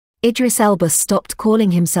Idris Elba stopped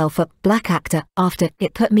calling himself a black actor after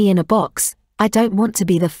 "It put me in a box. I don't want to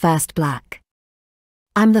be the first black.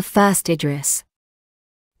 I'm the first Idris."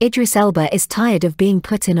 Idris Elba is tired of being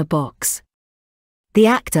put in a box. The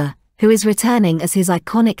actor, who is returning as his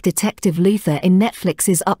iconic detective Luther in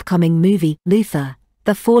Netflix's upcoming movie, Luther,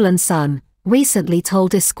 The Fallen Son, recently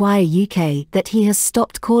told Esquire UK that he has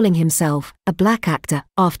stopped calling himself a black actor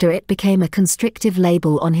after it became a constrictive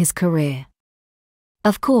label on his career.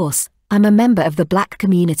 "Of course, I'm a member of the black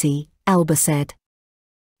community," Elba said.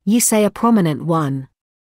 "You say a prominent one.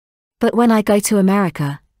 But when I go to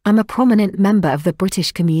America, I'm a prominent member of the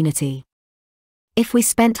British community. If we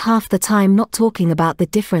spent half the time not talking about the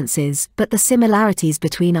differences but the similarities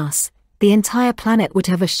between us, the entire planet would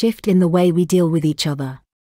have a shift in the way we deal with each other."